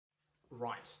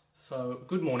Right, so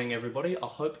good morning everybody, I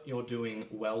hope you're doing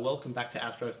well. Welcome back to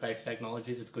Aerospace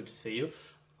Technologies, it's good to see you.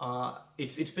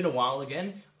 It's been a while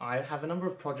again. I have a number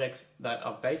of projects that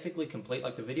are basically complete,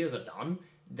 like the videos are done,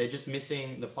 they're just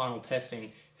missing the final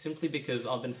testing simply because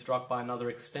I've been struck by another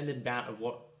extended bout of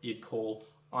what you'd call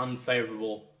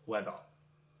unfavourable weather.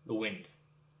 The wind.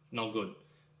 Not good.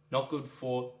 Not good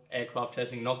for aircraft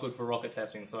testing, not good for rocket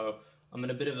testing, so I'm in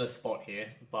a bit of a spot here,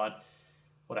 but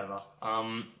whatever.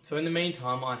 So in the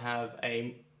meantime, I have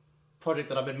a project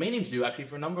that I've been meaning to do actually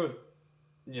for a number of,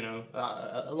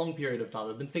 a long period of time.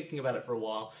 I've been thinking about it for a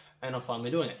while, and I'm finally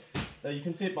doing it. You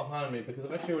can see it behind me because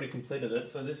I've actually already completed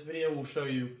it, so this video will show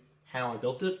you how I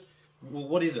built it. Well,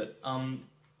 what is it?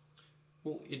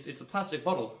 Well, it's a plastic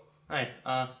bottle. Hey,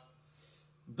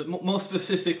 but more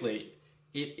specifically,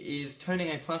 it is turning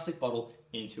a plastic bottle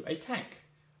into a tank,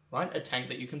 right? A tank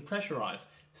that you can pressurize.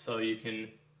 So you can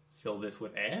fill this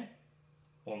with air,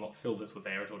 well, not fill this with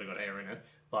air, it's already got air in it,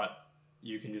 but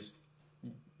you can just,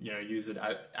 use it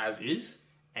as is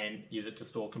and use it to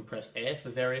store compressed air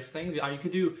for various things. You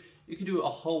could do a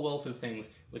whole wealth of things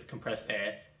with compressed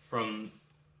air, from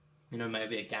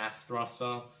maybe a gas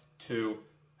thruster to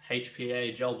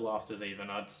HPA gel blasters even.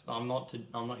 I'm not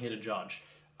here to judge.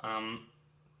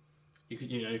 You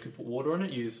could put water in it,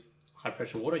 use high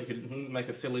pressure water. You could make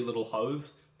a silly little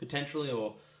hose potentially,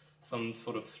 or some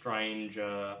sort of strange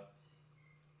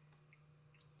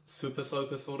super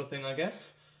soaker sort of thing, I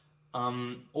guess.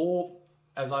 Or,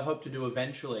 as I hope to do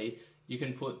eventually, you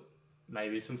can put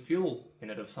maybe some fuel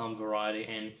in it of some variety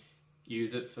and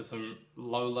use it for some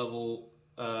low-level,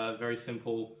 very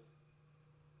simple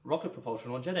rocket propulsion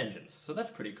or jet engines. So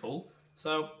that's pretty cool.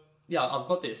 So yeah, I've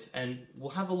got this, and we'll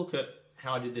have a look at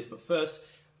how I did this, but first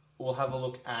we'll have a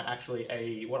look at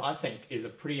actually what I think is a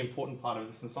pretty important part of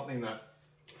this, and something that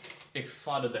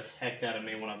excited the heck out of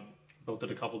me when I built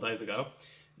it a couple days ago.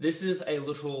 This is a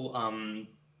little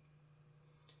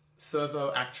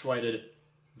servo actuated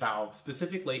valve.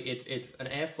 Specifically, it's an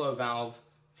airflow valve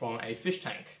from a fish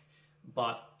tank,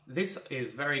 but this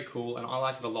is very cool and I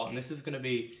like it a lot, and this is going to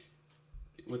be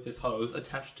with this hose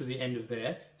attached to the end of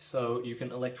there, so you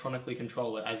can electronically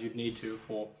control it as you'd need to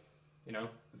for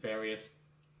various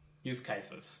use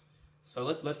cases. So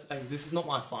let's this is not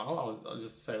my file, I'll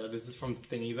just say that this is from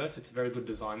Thingiverse. It's a very good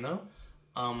design though.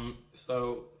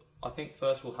 So I think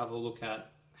first we'll have a look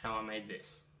at how I made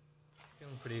this.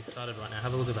 Feeling pretty excited right now.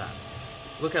 Have a look at that.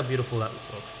 Look how beautiful that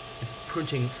looks. It's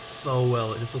printing so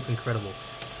well, it just looks incredible.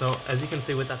 So as you can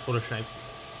see with that sort of shape,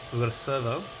 we've got a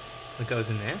servo that goes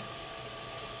in there.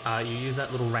 You use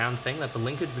that little round thing, that's a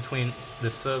linkage between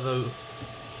the servo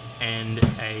and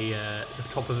the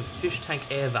top of a fish tank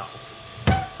air valve.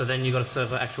 So then you've got a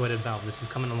servo actuated valve. This is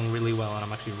coming along really well and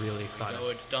I'm actually really excited. Oh,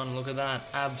 it's done, look at that.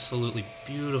 Absolutely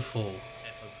beautiful.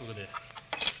 Look at this.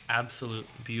 Absolute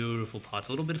beautiful parts.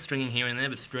 A little bit of stringing here and there,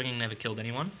 but stringing never killed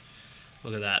anyone.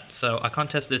 Look at that. So I can't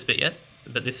test this bit yet,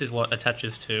 but this is what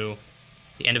attaches to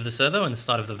the end of the servo and the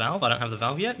start of the valve. I don't have the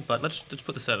valve yet, but let's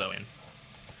put the servo in.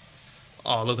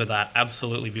 Oh, look at that.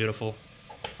 Absolutely beautiful.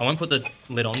 I won't put the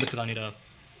lid on because I need to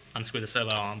unscrew the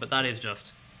servo arm, but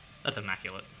that's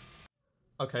immaculate.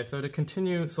 Okay, so to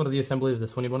continue sort of the assembly of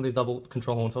this, we need one of these double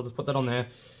control horns. So I'll just put that on there,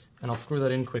 and I'll screw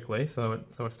that in quickly so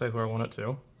it stays where I want it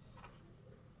to.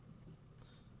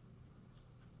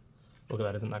 Look at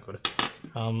that, isn't that good?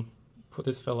 Put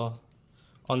this fella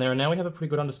on there, and now we have a pretty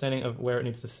good understanding of where it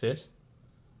needs to sit.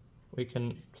 We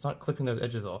can start clipping those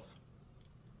edges off,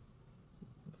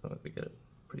 so that we get it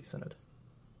pretty centered.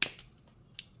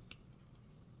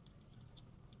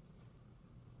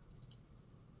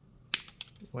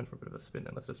 Went for a bit of a spin,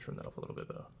 and let's just trim that off a little bit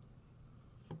better.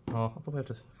 Oh, I'll probably have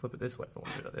to flip it this way for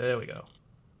one bit. There we go.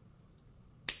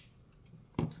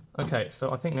 Okay,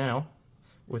 so I think now,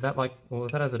 with that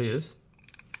with that as it is,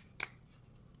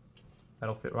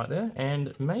 that'll fit right there,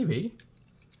 and maybe,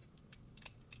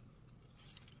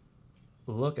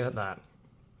 look at that.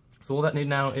 So all that needs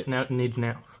now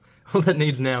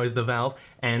is the valve,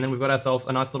 and then we've got ourselves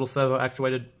a nice little servo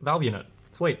actuated valve unit.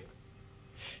 Sweet.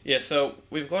 Yeah, so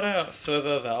we've got our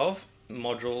servo valve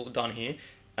module done here.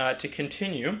 To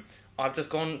continue, I've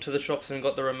just gone to the shops and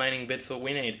got the remaining bits that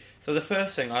we need. So the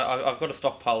first thing, I've got a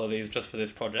stockpile of these just for this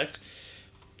project.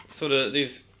 Sort of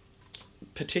these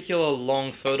particular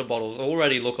long soda bottles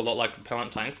already look a lot like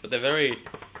propellant tanks, but they're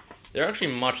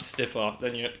actually much stiffer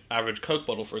than your average Coke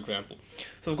bottle, for example.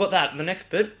 So we've got that. The next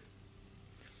bit,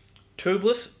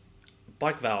 tubeless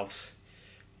bike valves.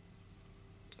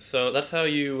 So that's how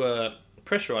you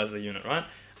pressurize the unit, right?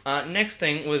 Next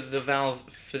thing was the valve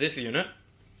for this unit,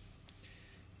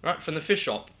 right, from the fish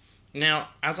shop. Now,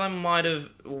 as I might have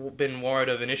been worried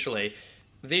of initially,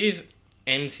 these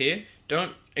ends here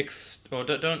don't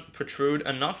protrude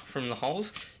enough from the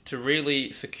holes to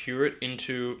really secure it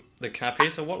into the cap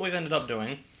here. So what we've ended up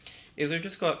doing is we've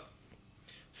just got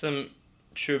some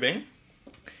tubing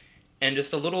and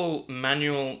just a little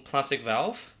manual plastic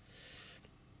valve.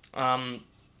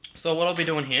 So what I'll be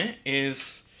doing here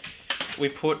is we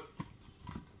put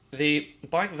the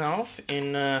bike valve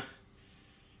in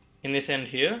this end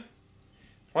here,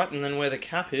 right, and then where the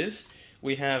cap is,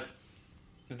 we have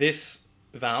this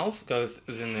valve goes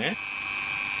in there.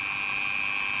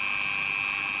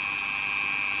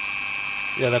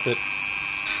 Yeah, that's it.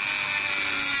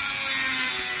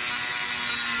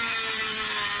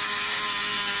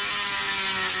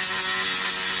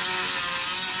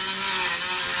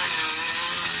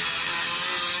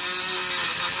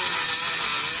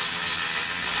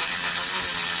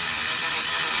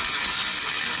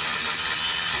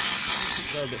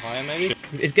 Go a bit higher, maybe.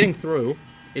 It's getting through.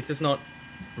 It's just not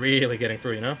really getting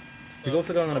through, you know. We've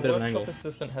also going on a bit of an angle. The workshop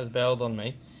assistant has bailed on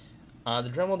me.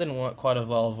 The Dremel didn't work quite as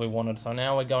well as we wanted, so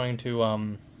now we're going to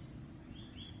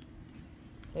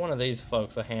one of these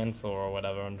folks, a handsaw or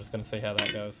whatever. I'm just going to see how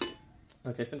that goes.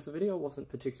 Okay, since the video wasn't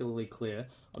particularly clear,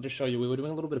 I'll just show you. We were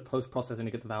doing a little bit of post-processing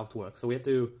to get the valve to work. So we had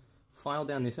to file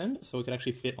down this end so it could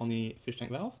actually fit on the fish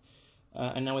tank valve.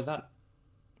 And now with that,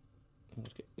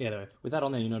 with that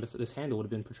on there, you notice that this handle would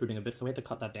have been protruding a bit, so we had to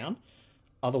cut that down.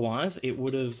 Otherwise, it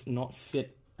would have not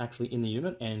fit actually in the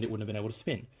unit and it wouldn't have been able to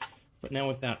spin. But now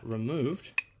with that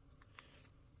removed,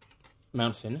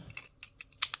 mounts in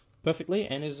perfectly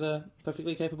and is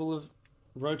perfectly capable of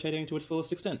rotating to its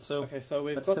fullest extent. So, okay, so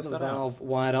we've got the valve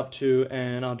wired up to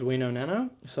an Arduino Nano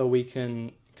so we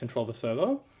can control the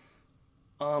servo.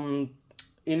 In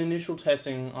initial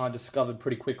testing, I discovered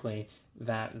pretty quickly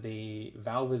that the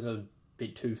valve is a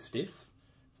bit too stiff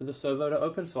for the servo to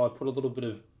open, so I put a little bit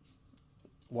of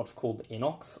what's called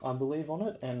inox, I believe, on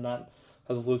it, and that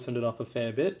has loosened it up a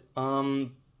fair bit.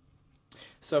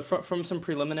 So from some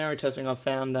preliminary testing, I've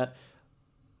found that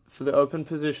for the open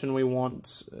position we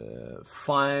want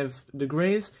 5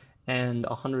 degrees and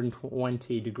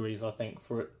 120 degrees, I think,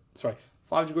 for it. Sorry,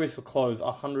 5 degrees for closed,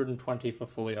 120 for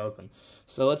fully open.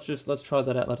 So let's try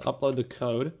that out. Let's upload the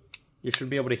code. You should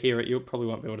be able to hear it. You probably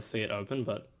won't be able to see it open,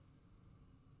 but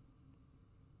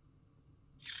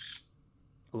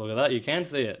look at that, you can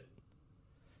see it.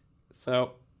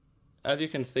 So, as you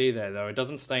can see there, though, it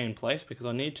doesn't stay in place because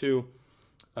I need to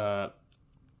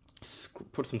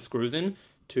put some screws in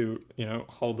to, you know,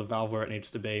 hold the valve where it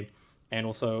needs to be, and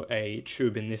also a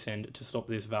tube in this end to stop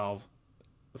this valve,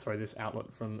 sorry, this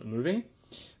outlet from moving.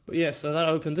 But yeah, so that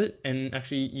opens it, and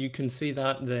actually you can see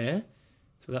that there,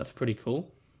 so that's pretty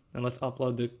cool. And let's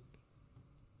upload the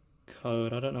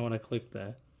code. I don't know what I clicked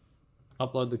there.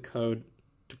 Upload the code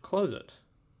to close it.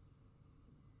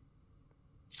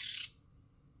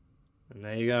 And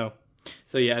there you go.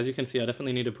 So yeah, as you can see, I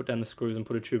definitely need to put down the screws and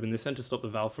put a tube in this end to stop the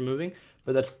valve from moving.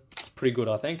 But that's pretty good,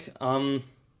 I think. Now,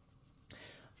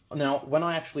 when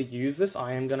I actually use this,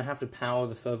 I am going to have to power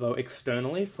the servo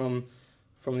externally from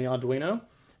the Arduino,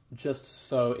 just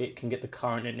so it can get the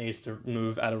current it needs to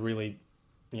move at a really,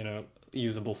 you know,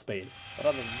 usable speed. But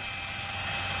other than that,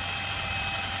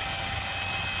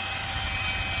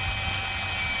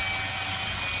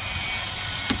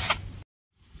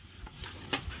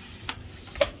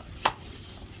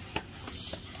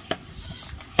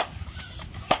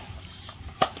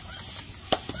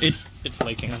 it's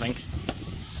leaking, I think.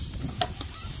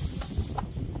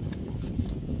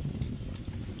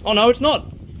 Oh no, it's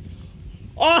not.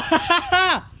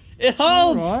 Oh, it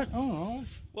holds. All right, all right.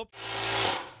 Whoop.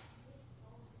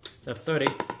 That's 30.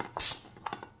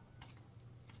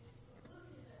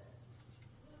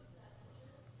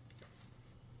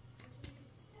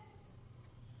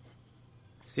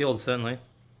 Sealed, certainly.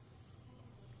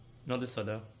 Not this side,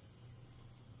 though.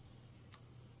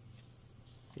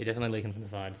 You're definitely leaking from the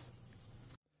sides.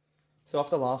 So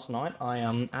after last night, I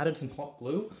added some hot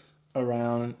glue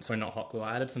around... Sorry, not hot glue.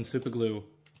 I added some super glue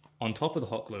on top of the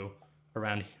hot glue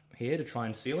around here to try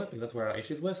and seal it, because that's where our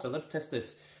issues were. So let's test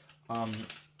this on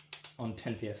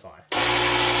 10 psi.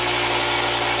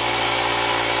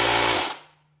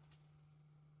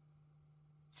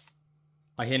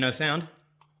 I hear no sound.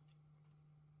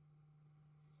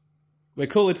 We're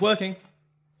cool, it's working.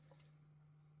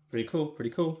 Pretty cool,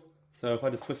 pretty cool. So if I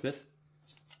just twist this.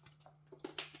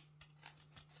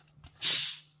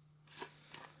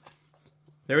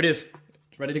 There it is.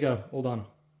 It's ready to go. All done.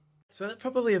 So that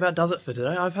probably about does it for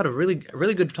today. I've had a really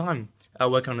good time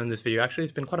working on this video. Actually,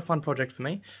 it's been quite a fun project for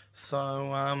me.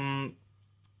 So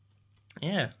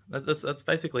yeah, that's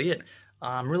basically it.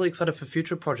 I'm really excited for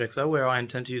future projects though, where I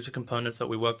intend to use the components that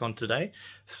we worked on today.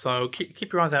 So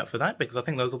keep your eyes out for that, because I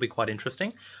think those will be quite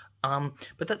interesting.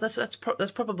 But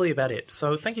that's probably about it.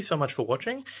 So thank you so much for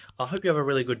watching. I hope you have a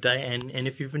really good day, and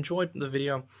if you've enjoyed the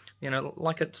video,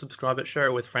 like it, subscribe it, share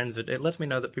it with friends. It lets me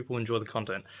know that people enjoy the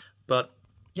content. But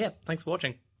yeah, thanks for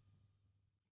watching.